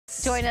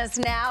Join us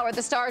now are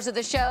the stars of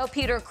the show,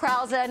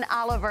 Krause and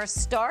Oliver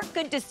Stark.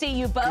 Good to see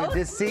you both.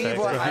 Good to see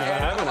you.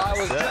 I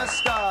was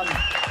just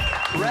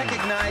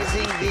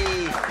recognizing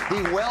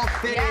the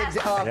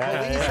well-fitted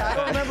police. I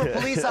don't remember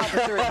police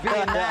officers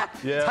being that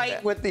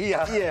tight with the...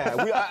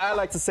 I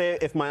like to say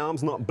if my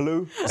arm's not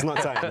blue, it's not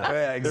tight enough.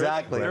 Yeah,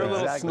 exactly. They're a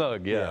little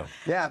snug,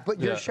 Yeah, but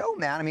your show,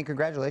 man, I mean,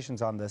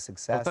 congratulations on the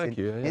success. Well, thank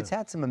you. It's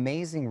had some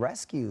amazing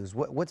rescues.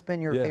 What's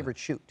been your favorite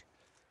shoot?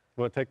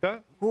 You want to take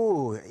that?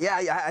 Ooh,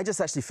 yeah, I just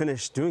actually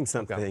finished doing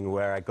something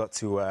where I got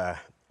to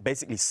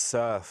basically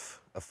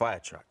surf a fire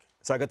truck.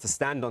 So I got to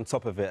stand on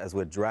top of it as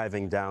we're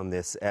driving down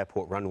this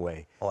airport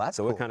runway. Oh, that's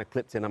so cool. we're kind of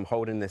clipped in. I'm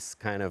holding this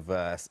kind of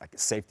like a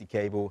safety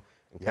cable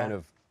and kind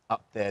of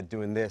up there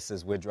doing this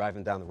as we're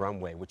driving down the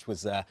runway, which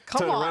was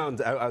turn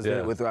around. I was doing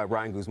it with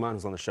Ryan Guzman,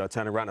 who's on the show.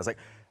 Turn around, I was like,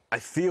 I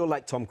feel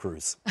like Tom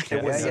Cruise.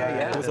 It was,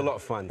 it was a lot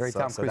of fun. Very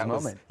Tom Cruise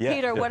moment.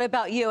 Peter, what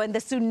about you? And the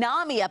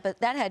tsunami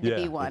that had to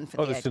be one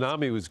for the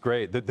tsunami was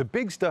great. The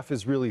big stuff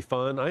is really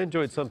fun. I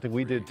enjoyed something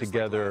we did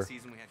together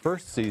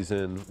first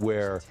season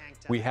where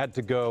we had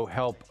to go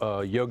help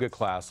a yoga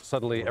class.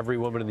 Suddenly, every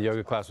woman in the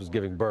yoga class was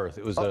giving birth.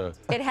 It was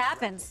it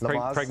happens.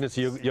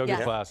 Pregnancy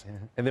yoga class.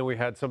 And then we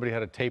had somebody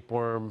had a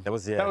tapeworm. That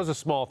was a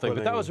small thing,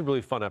 but that was a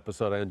really fun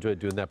episode. I enjoyed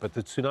doing that. But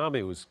the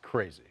tsunami was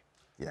crazy.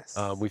 Yes.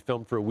 We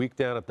filmed for a week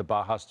down at the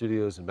Baja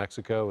Studios in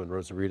Mexico and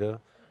Rosarito.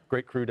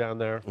 Great crew down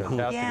there.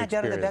 Fantastic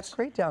experience. That's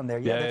great down there.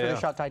 Yeah, that's where they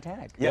shot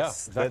Titanic.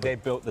 Yes, they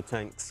built the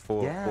tanks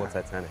for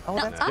Titanic. Oh,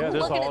 now, I'm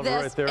looking at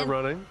this right there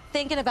running.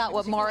 Thinking about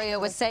what Mario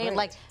was saying,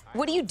 like,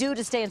 what do you do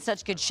to stay in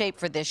such good shape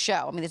for this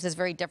show? I mean, this is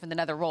very different than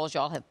other roles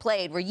y'all have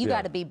played, where you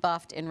got to be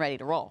buffed and ready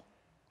to roll.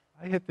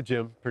 I hit the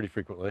gym pretty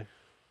frequently.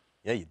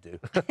 Yeah, you do.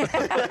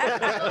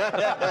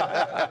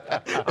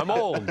 I'm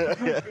old.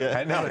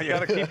 I know. You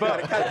gotta keep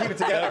up. Gotta keep it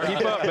together.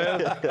 Keep up,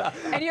 man.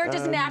 And you're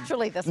just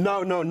naturally this way.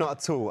 No, not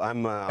at all.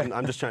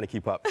 I'm just trying to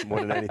keep up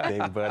more than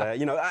anything. But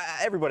you know,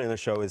 everybody on the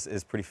show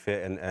is pretty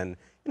fit, and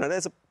you know,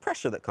 there's a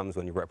pressure that comes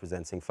when you're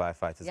representing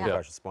firefighters and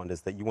first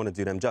responders that you want to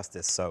do them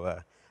justice.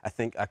 So I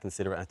think I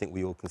consider it. I think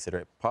we all consider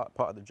it part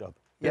of the job.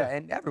 Yeah,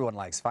 and everyone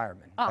likes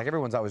firemen. Like,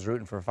 everyone's always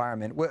rooting for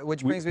firemen.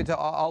 Which brings me to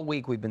all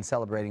week we've been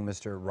celebrating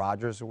Mr.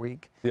 Rogers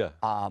Week.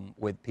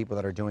 With people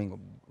that are doing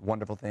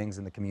wonderful things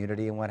in the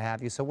community and what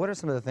have you. So what are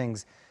some of the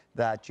things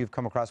that you've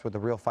come across with the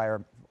real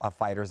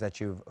firefighters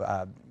that you've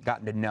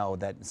gotten to know,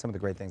 that some of the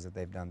great things that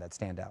they've done that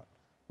stand out?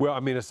 Well,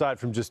 I mean, aside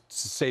from just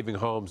saving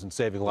homes and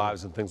saving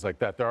lives and things like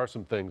that, there are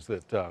some things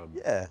that...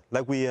 Yeah,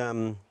 like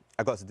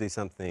I got to do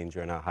something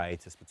during our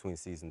hiatus between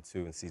season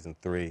 2 and season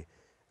 3.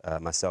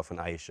 Myself and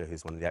Aisha,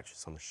 who's one of the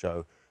actresses on the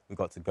show, we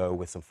got to go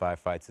with some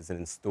firefighters and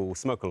install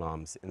smoke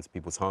alarms into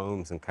people's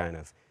homes and kind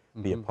of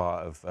be a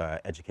part of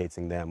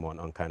educating them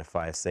on kind of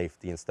fire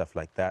safety and stuff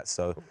like that.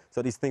 So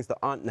these things that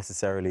aren't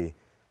necessarily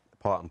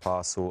part and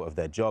parcel of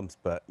their jobs,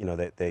 but you know,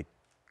 they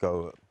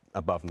go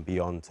above and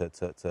beyond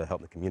to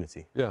help the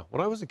community. Yeah,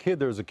 when I was a kid,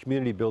 there was a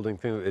community building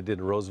thing that they did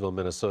in Roseville,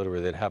 Minnesota,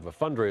 where they'd have a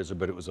fundraiser,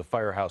 but it was a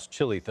firehouse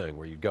chili thing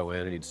where you'd go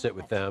in and you'd sit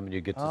with them and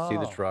you'd get to see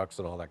the trucks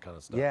and all that kind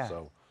of stuff. Yeah.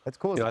 So, that's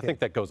cool. You know, I think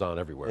that goes on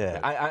everywhere. Yeah,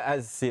 I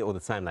see it all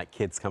the time, like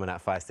kids coming out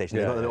of fire stations.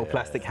 They've got a little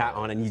plastic hat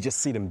on, and you just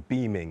see them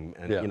beaming,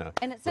 and you know.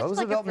 And it's such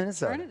like a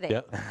fraternity.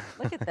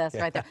 Look at this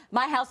right there.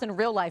 My house in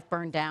real life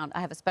burned down. I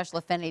have a special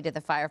affinity to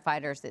the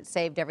firefighters that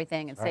saved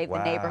everything and saved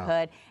the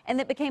neighborhood, and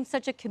it became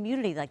such a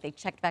community. Like, they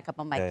checked back up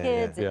on my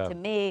kids, and to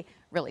me,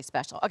 really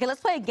special. Okay, let's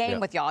play a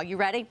game with y'all. You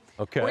ready?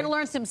 Okay. We're gonna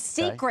learn some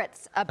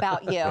secrets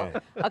about you.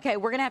 Okay,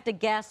 we're gonna have to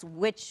guess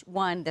which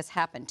one this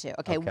happened to.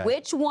 Okay,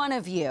 which one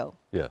of you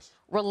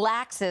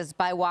relaxes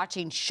by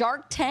watching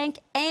Shark Tank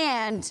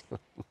and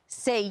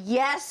say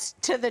yes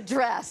to the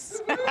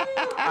dress?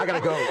 I gotta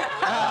go.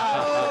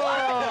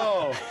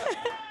 Oh,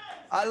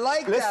 I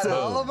like that,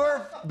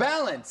 Oliver.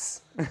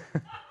 Balance.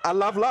 I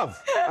love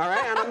love, all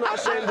right? And I'm not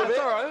ashamed of it.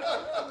 All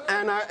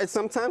right. And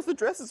sometimes the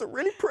dresses are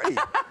really pretty.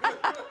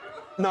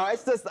 No,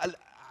 it's just,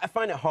 I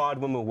find it hard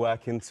when we're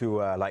working to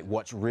like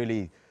watch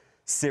really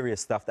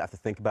serious stuff that I have to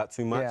think about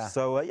too much.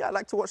 So yeah, I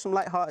like to watch some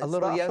lighthearted stuff. A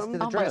little yes to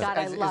the dress. Oh my God,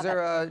 I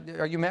love it.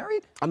 Are you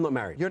married? I'm not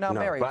married. You're not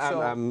married. But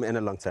I'm in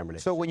a long-term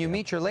relationship. So when you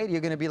meet your lady,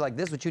 you're going to be like,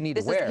 this is what you need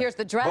to wear. Here's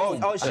the dress.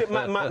 Oh shit,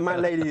 my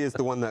lady is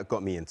the one that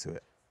got me into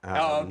it.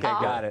 Okay,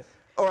 got it.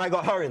 Or I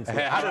got her into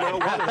it. I don't know,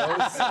 one of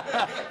those.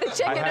 The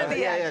chicken or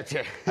the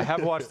egg. I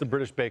have watched the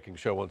British baking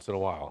show once in a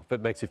while, if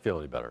it makes you feel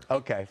any better.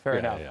 Okay, fair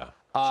enough.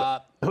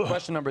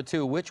 Question number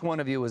 2, which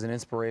one of you was an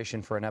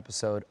inspiration for an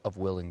episode of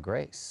Will and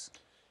Grace?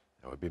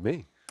 That would be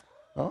me.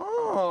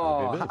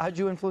 Oh, how'd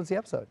you influence the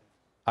episode?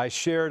 I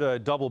shared a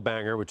double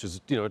banger, which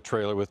is, you know, a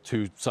trailer with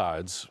 2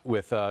 sides,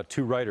 with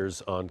 2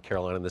 writers on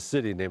Caroline in the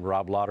City named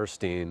Rob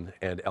Lauderstein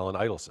and Ellen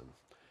Idelson.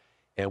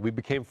 And we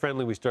became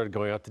friendly. We started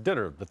going out to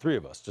dinner, the 3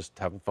 of us, just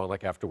having fun,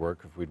 like after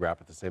work, if we'd wrap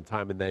at the same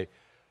time. And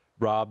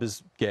Rob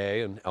is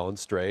gay and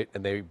Ellen's straight,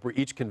 and they were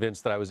each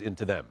convinced that I was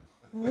into them.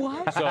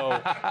 What?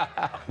 So,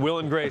 Will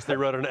and Grace, they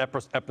wrote an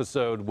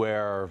episode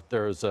where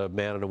there's a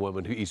man and a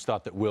woman who each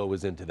thought that Will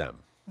was into them.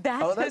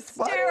 That's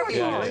hysterical.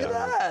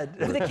 Yeah.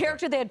 With the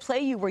character they had play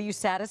you, were you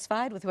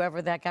satisfied with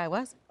whoever that guy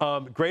was?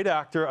 Great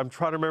actor. I'm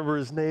trying to remember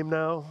his name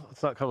now.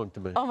 It's not coming to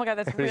me. Oh my God,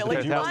 that's He's a really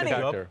fantastic funny.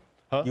 actor.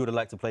 Huh? You would have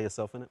liked to play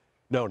yourself in it?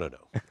 No, no, no.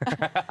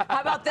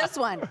 How about this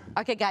one?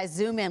 Okay, guys,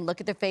 zoom in. Look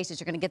at their faces.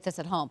 You're going to get this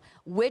at home.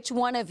 Which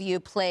one of you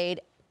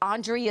played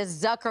Andrea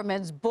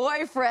Zuckerman's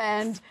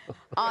boyfriend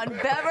on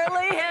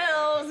Beverly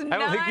Hills 90210? I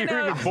don't think you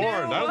were even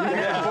born. I don't think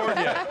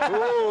you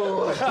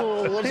were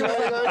born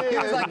yet. He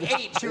was like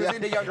 8. She was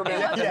into younger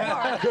men.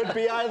 Yeah, could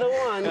be either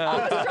one. I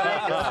was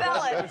trying to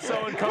sell it. It's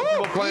so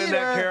uncomfortable playing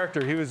that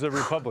character. He was a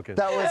Republican.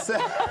 That was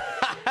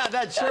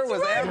that sure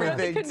was right,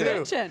 everything the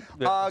convention.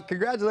 too.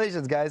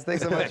 Congratulations, guys!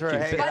 Thanks so much for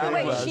hanging out. By the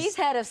way, with us. she's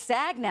head of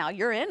SAG now.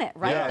 You're in it,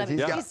 right? Yeah, I mean,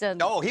 she's done-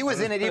 oh, he was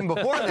in it even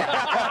before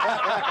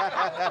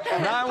that.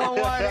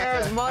 911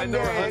 airs Monday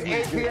at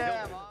 8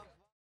 p.m.